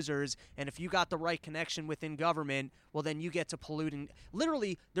winners and losers, and if you got the right connection within government, well, then you get to pollute. And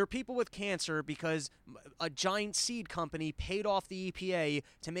literally, there are people with cancer because a giant seed company paid off the EPA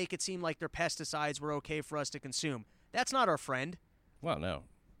to make it seem like their pesticides were okay for us to consume. That's not our friend. Well, no.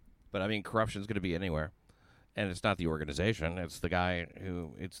 But, I mean, corruption's going to be anywhere. And it's not the organization. It's the guy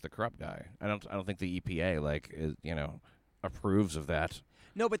it's the corrupt guy. I don't think the EPA, approves of that.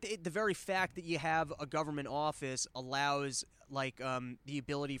 No, but the very fact that you have a government office allows, the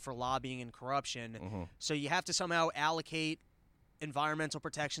ability for lobbying and corruption. Mm-hmm. So you have to somehow allocate environmental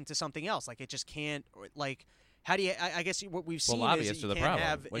protection to something else. Like, it just can't, how do you, I guess what we've seen is that you can't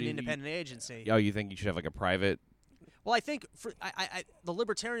have an independent agency. Oh, you think you should have, a private? Well, I think the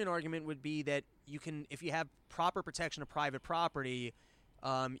libertarian argument would be that you can, if you have proper protection of private property,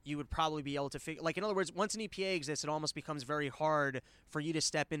 you would probably be able to figure, in other words, once an EPA exists, it almost becomes very hard for you to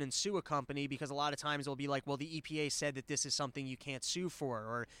step in and sue a company because a lot of times it'll be like, well, the EPA said that this is something you can't sue for,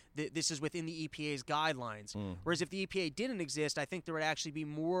 or this is within the EPA's guidelines. Whereas if the EPA didn't exist, I think there would actually be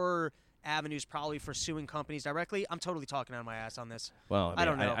more avenues probably for suing companies directly. I'm totally talking out of my ass on this. Well, I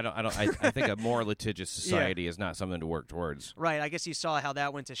don't know. I think a more litigious society is not something to work towards. Right. I guess you saw how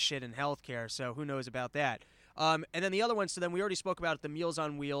that went to shit in healthcare, so who knows about that. And then the other one, so then we already spoke about it, the Meals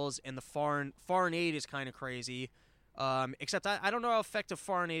on Wheels and the foreign aid is kind of crazy. Except I don't know how effective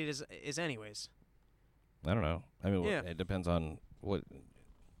foreign aid is anyways. I don't know. I mean, it depends on what.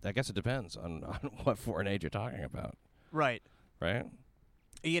 I guess it depends on what foreign aid you're talking about. Right. Right.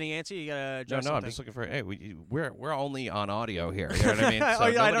 Are you getting answer? You gotta address No, something? I'm just looking for. Hey, we're only on audio here. You know what I mean? So oh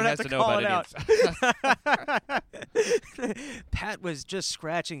yeah, I don't have has to know call about it out. Pat was just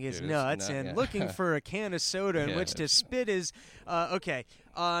scratching his nuts and looking for a can of soda in which to spit his. Okay.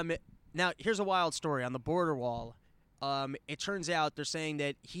 Now here's a wild story on the border wall. It turns out they're saying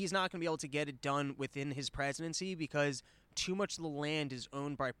that he's not going to be able to get it done within his presidency because too much of the land is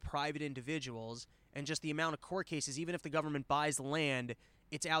owned by private individuals, and just the amount of court cases, even if the government buys the land,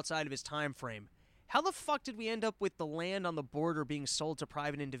 it's outside of his time frame. How the fuck did we end up with the land on the border being sold to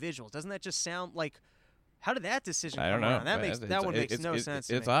private individuals? Doesn't that just sound like, how did that decision come around? That one makes no sense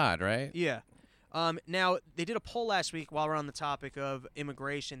to me. It's odd, right? Yeah. Now, they did a poll last week while we're on the topic of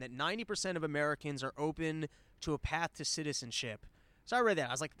immigration that 90% of Americans are open to a path to citizenship. So I read that.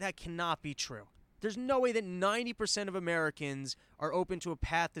 I was like, that cannot be true. There's no way that 90% of Americans are open to a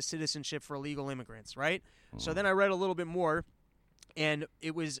path to citizenship for illegal immigrants, right? So then I read a little bit more, and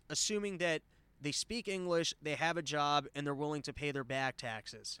it was assuming that they speak English, they have a job, and they're willing to pay their back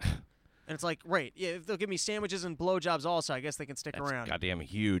taxes. And it's like, right, yeah, if they'll give me sandwiches and blowjobs also, I guess they can stick around. Goddamn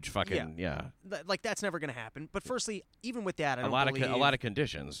huge fucking, That's never going to happen. But firstly, even with that, I don't believe... A lot of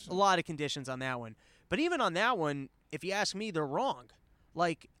conditions. A lot of conditions on that one. But even on that one, if you ask me, they're wrong.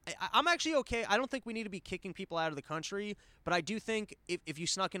 I'm actually okay. I don't think we need to be kicking people out of the country, but I do think if you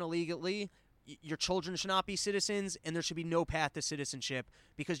snuck in illegally, your children should not be citizens, and there should be no path to citizenship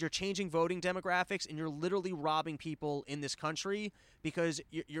because you're changing voting demographics and you're literally robbing people in this country because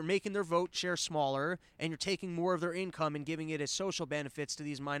you're making their vote share smaller and you're taking more of their income and giving it as social benefits to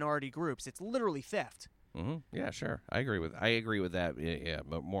these minority groups. It's literally theft. Mm-hmm. Yeah, sure. I agree with that. Yeah,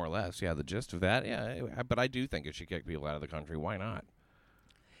 but more or less. Yeah, the gist of that. Yeah, but I do think it should kick people out of the country. Why not?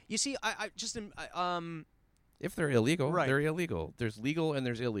 You see, I just if they're illegal, right. They're illegal. There's legal and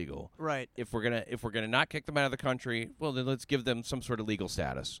there's illegal. Right. If we're gonna not kick them out of the country, well, then let's give them some sort of legal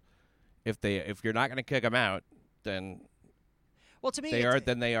status. If you're not gonna kick them out, then to me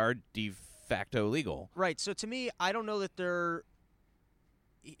they are de facto legal. Right. So to me, I don't know that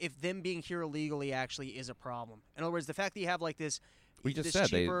if them being here illegally actually is a problem. In other words, the fact that you have this. We just said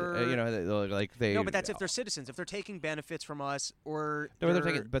cheaper, they. No, but that's if they're citizens. If they're taking benefits from us, or they're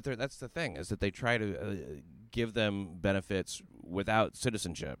taking. But that's the thing is that they try to give them benefits without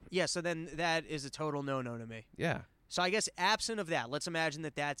citizenship. Yeah, so then that is a total no-no to me. Yeah. So I guess absent of that, let's imagine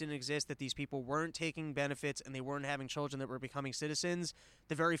that didn't exist, that these people weren't taking benefits and they weren't having children that were becoming citizens.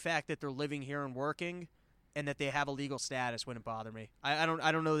 The very fact that they're living here and working, and that they have a legal status wouldn't bother me. I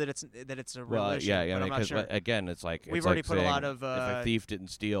don't know that it's a real issue. Yeah, but I'm not sure. Again, it's like we've already put saying, a lot of. If a thief didn't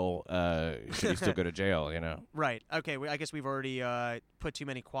steal, should he still go to jail? You know. Right. Okay. I guess we've already put too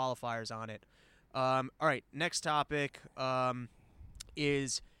many qualifiers on it. All right. Next topic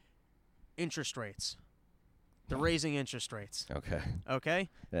is interest rates. They're raising interest rates. Okay. Okay.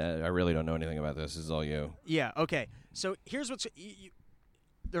 I really don't know anything about this. This is all you. Yeah. Okay. So here's what's.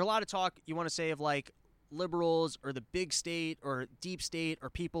 there's a lot of talk you want to say of like liberals or the big state or deep state or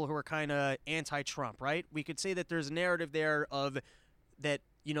people who are kind of anti-Trump, right? We could say that there's a narrative there of that,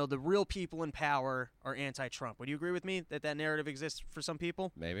 the real people in power are anti-Trump. Would you agree with me that narrative exists for some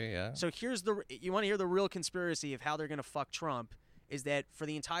people? Maybe, yeah. So you want to hear the real conspiracy of how they're going to fuck Trump is that for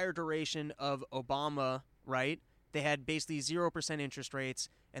the entire duration of Obama, right, they had basically 0% interest rates,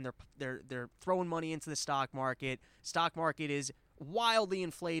 and they're throwing money into the stock market. Stock market is wildly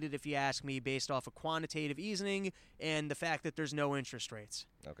inflated, if you ask me, based off of quantitative easing and the fact that there's no interest rates.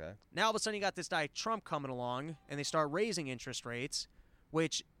 Okay. Now, all of a sudden, you got this guy Trump coming along, and they start raising interest rates,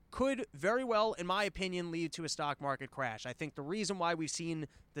 which could very well, in my opinion, lead to a stock market crash. I think the reason why we've seen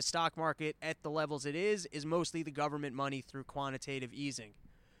the stock market at the levels it is mostly the government money through quantitative easing.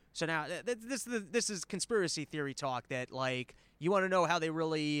 So now, this is conspiracy theory talk that, like, you want to know how they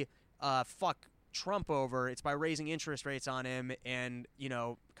really fuck Trump over. It's by raising interest rates on him and,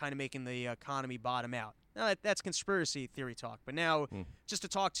 kind of making the economy bottom out. Now, that's conspiracy theory talk. But now, just to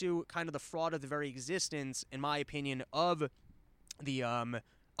talk to kind of the fraud of the very existence, in my opinion, of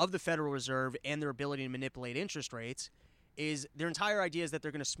the Federal Reserve and their ability to manipulate interest rates, is their entire idea is that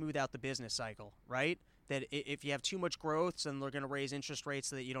they're going to smooth out the business cycle, right? That if you have too much growth, then they're going to raise interest rates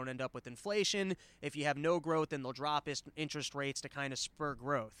so that you don't end up with inflation. If you have no growth, then they'll drop interest rates to kind of spur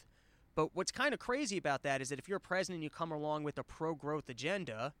growth. But what's kind of crazy about that is that if you're a president and you come along with a pro-growth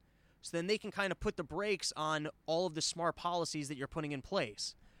agenda, so then they can kind of put the brakes on all of the smart policies that you're putting in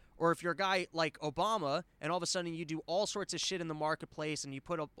place. Or if you're a guy like Obama and all of a sudden you do all sorts of shit in the marketplace and you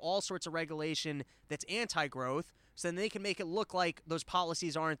put up all sorts of regulation that's anti-growth, so then they can make it look like those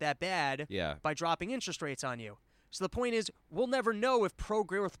policies aren't that bad by dropping interest rates on you. So the point is, we'll never know if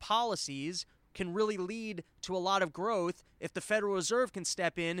pro-growth policies can really lead to a lot of growth if the Federal Reserve can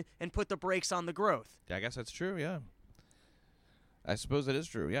step in and put the brakes on the growth. I guess that's true, yeah. I suppose it is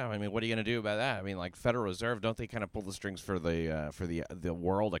true. Yeah, I mean, what are you going to do about that? I mean, like Federal Reserve, don't they kind of pull the strings for the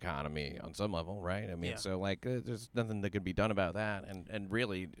world economy on some level, right? I mean, so like, there's nothing that could be done about that. And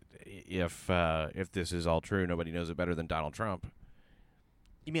really, if this is all true, nobody knows it better than Donald Trump.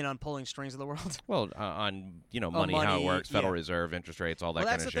 You mean on pulling strings of the world? Well, on money, how it works, Federal Reserve, interest rates, all that kind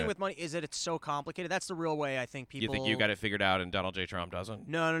of shit. Well, that's the thing with money is that it's so complicated. That's the real way I think people. You think you got it figured out, and Donald J. Trump doesn't?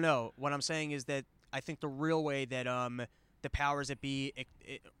 No. What I'm saying is that I think the real way that the powers that be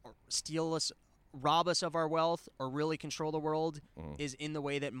steal us, rob us of our wealth, or really control the world is in the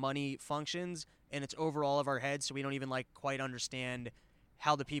way that money functions, and it's over all of our heads, so we don't even quite understand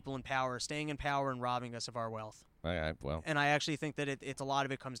how the people in power are staying in power and robbing us of our wealth. Well, and I actually think that it's a lot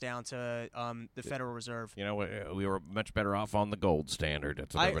of it comes down to the Federal Reserve. We were much better off on the gold standard.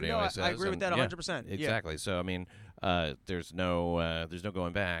 That's what everybody always says. I agree with that 100%. Yeah, exactly. So I mean, there's no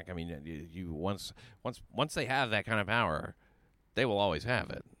going back. I mean, you once they have that kind of power, they will always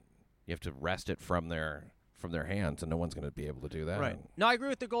have it. You have to wrest it from their hands, and no one's going to be able to do that. Right. No, I agree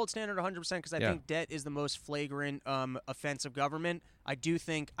with the gold standard 100% because I think debt is the most flagrant offense of government. I do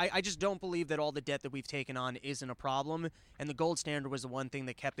think I just don't believe that all the debt that we've taken on isn't a problem, and the gold standard was the one thing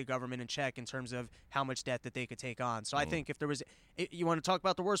that kept the government in check in terms of how much debt that they could take on. So I think if there was, you want to talk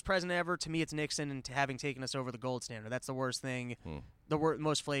about the worst president ever, to me it's Nixon and having taken us over the gold standard. That's the worst thing, the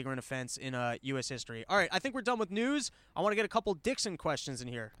most flagrant offense in U.S. history. All right, I think we're done with news. I want to get a couple Dixon questions in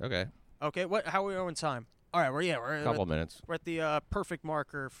here. Okay. How are we on time? All right, we're a couple minutes. We're at the perfect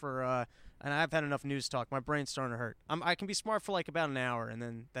marker for, and I've had enough news talk. My brain's starting to hurt. I can be smart for about an hour, and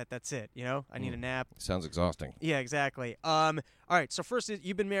then that's it. I need a nap. Sounds exhausting. Yeah, exactly. All right. So first,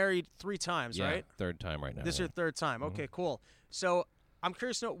 you've been married 3 times, right? Third time right now. This is your third time. Okay, cool. So I'm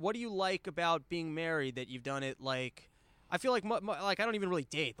curious to know, what do you like about being married that you've done it I feel like I don't even really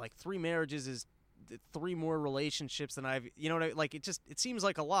date. 3 marriages is 3 more relationships than I've. It seems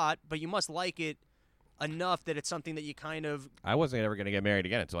like a lot, but you must like it enough that it's something that you kind of. I wasn't ever going to get married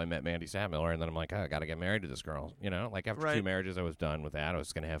again until I met Mandy Stadtmiller, and then I'm like, I got to get married to this girl. After 2 marriages, I was done with that. I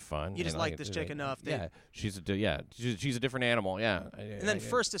was going to have fun. You just like this chick enough. She's a different animal. Yeah. And then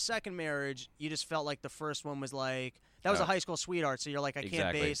first to second marriage, you just felt like the first one was that was a high school sweetheart. So you're like, I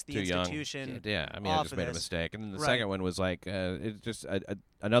can't base the institution. Yeah, I mean, I just made a mistake, and then the second one was it's just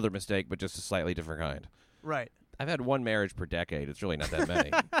another mistake, but just a slightly different kind. Right. I've had 1 marriage per decade. It's really not that many.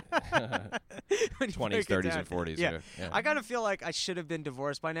 20s, 30s, and 40s. Yeah. I kind of feel like I should have been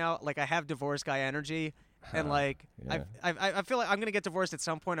divorced by now. I have divorce guy energy. And, I feel like I'm going to get divorced at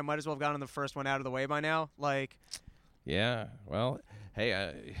some point. I might as well have gotten the first one out of the way by now. Yeah. Well, hey,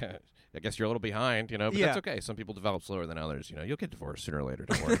 I guess you're a little behind, but that's okay. Some people develop slower than others. You'll get divorced sooner or later.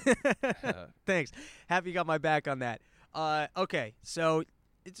 Don't worry. Thanks. Happy you got my back on that. Okay, so...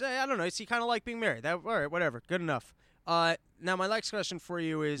 I don't know. So you kind of like being married. All right, whatever. Good enough. Now, my next question for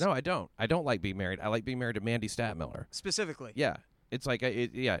you is... No, I don't. I don't like being married. I like being married to Mandy Statmiller. Specifically. Yeah. It's like,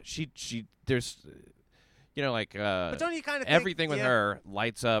 there's, like, but don't you kind of everything think, with her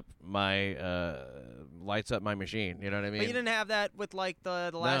lights up my machine. You know what I mean? But you didn't have that with, like,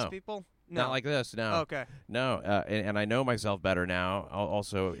 the last people? No. Not like this, no. Okay. No, and I know myself better now,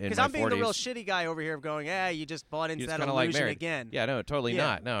 also in my 40s. Because I'm being the real shitty guy over here of going, you just bought into that illusion again. Yeah, no, totally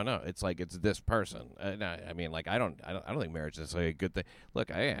not. No. It's like it's this person. No, I mean, like, I don't think marriage is a good thing.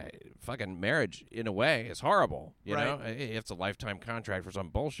 Look, fucking marriage, in a way, is horrible. You know? It's a lifetime contract for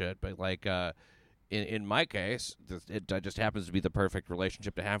some bullshit, but, like, in my case, it just happens to be the perfect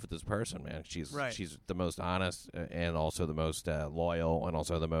relationship to have with this person, man. She's the most honest and also the most loyal and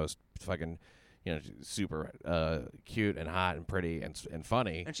also the most fucking, super cute and hot and pretty and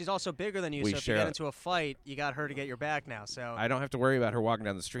funny. And she's also bigger than you, so if you get into a fight, you got her to get your back now. So I don't have to worry about her walking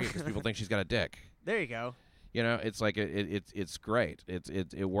down the street because people think she's got a dick. There you go. It's like it's great.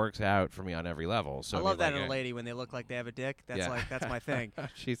 It works out for me on every level. So I love that in a lady when they look like they have a dick. That's that's my thing.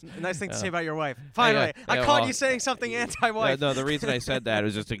 She's a nice thing to say about your wife. Finally, I caught you saying something anti-wife. No, the reason I said that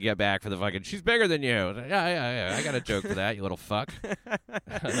was just to get back for the fucking. She's bigger than you. Yeah. I got a joke for that, you little fuck.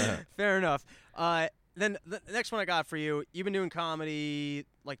 Fair enough. Then the next one I got for you. You've been doing comedy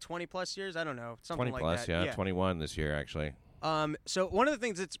like 20 plus years. I don't know, something 20 plus, like that. Yeah, 21 this year actually. So one of the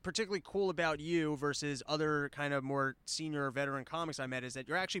things that's particularly cool about you versus other kind of more senior or veteran comics I met is that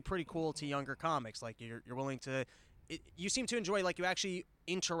you're actually pretty cool to younger comics. Like you're willing to, you seem to enjoy, like, you actually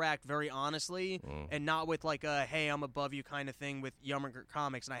interact very honestly and not with like a, hey, I'm above you kind of thing with younger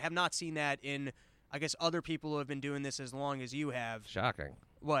comics. And I have not seen that in, I guess, other people who have been doing this as long as you have. Shocking.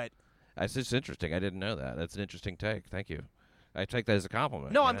 What? It's just interesting. I didn't know that. That's an interesting take. Thank you. I take that as a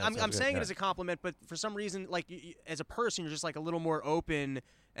compliment. No, I'm saying it as a compliment, but for some reason, like, as a person, you're just like a little more open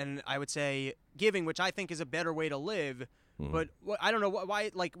and I would say giving, which I think is a better way to live. But I don't know why.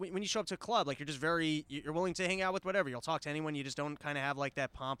 Like when you show up to a club, like you're willing to hang out with whatever. You'll talk to anyone. You just don't kind of have like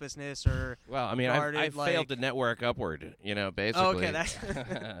that pompousness or. Well, I mean, I've failed to network upward. Basically. Oh, okay, that's.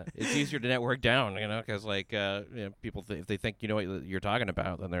 It's easier to network down. Because like people if they think you know what you're talking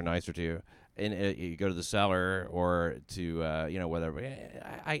about, then they're nicer to you. And you go to the cellar or to whatever.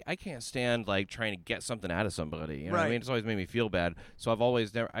 I can't stand like trying to get something out of somebody. You know what I mean? It's always made me feel bad. So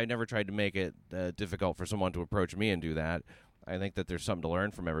I never tried to make it difficult for someone to approach me and do that. I think that there's something to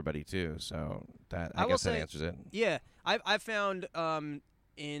learn from everybody too. So that I guess that answers it. Yeah, I've found I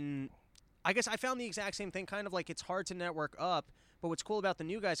guess I found the exact same thing. Kind of like it's hard to network up. But what's cool about the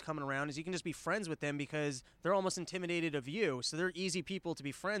new guys coming around is you can just be friends with them because they're almost intimidated of you. So they're easy people to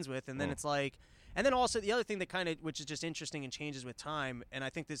be friends with. And then it's like, and then also the other thing that kind of, which is just interesting and changes with time, and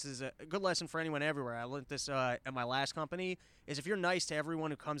I think this is a good lesson for anyone everywhere. I learned this at my last company, is if you're nice to everyone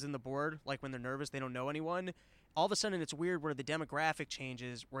who comes in the board, like when they're nervous, they don't know anyone, all of a sudden it's weird where the demographic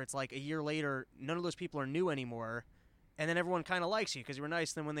changes, where it's like a year later, none of those people are new anymore. And then everyone kind of likes you because you were nice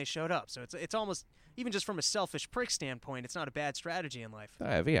to them when they showed up. So it's almost, even just from a selfish prick standpoint, it's not a bad strategy in life.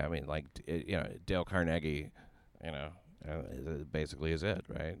 Yeah, I mean, like, Dale Carnegie, basically is it,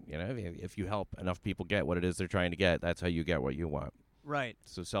 right? If you help enough people get what it is they're trying to get, that's how you get what you want. Right.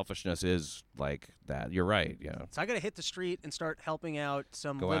 So selfishness is like that. You're right, So I got to hit the street and start helping out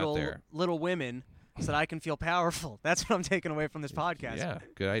some little women so that I can feel powerful. That's what I'm taking away from this podcast. Yeah,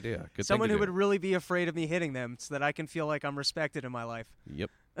 good idea. Good Someone thing to who do. would really be afraid of me hitting them so that I can feel like I'm respected in my life. Yep.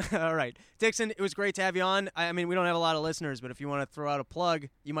 All right. Dixon, it was great to have you on. I mean, we don't have a lot of listeners, but if you want to throw out a plug,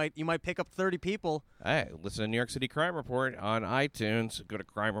 you might pick up 30 people. Hey, listen to New York City Crime Report on iTunes. Go to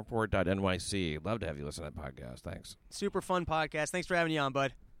crimereport.nyc. Love to have you listen to that podcast. Thanks. Super fun podcast. Thanks for having you on,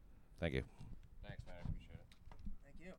 bud. Thank you.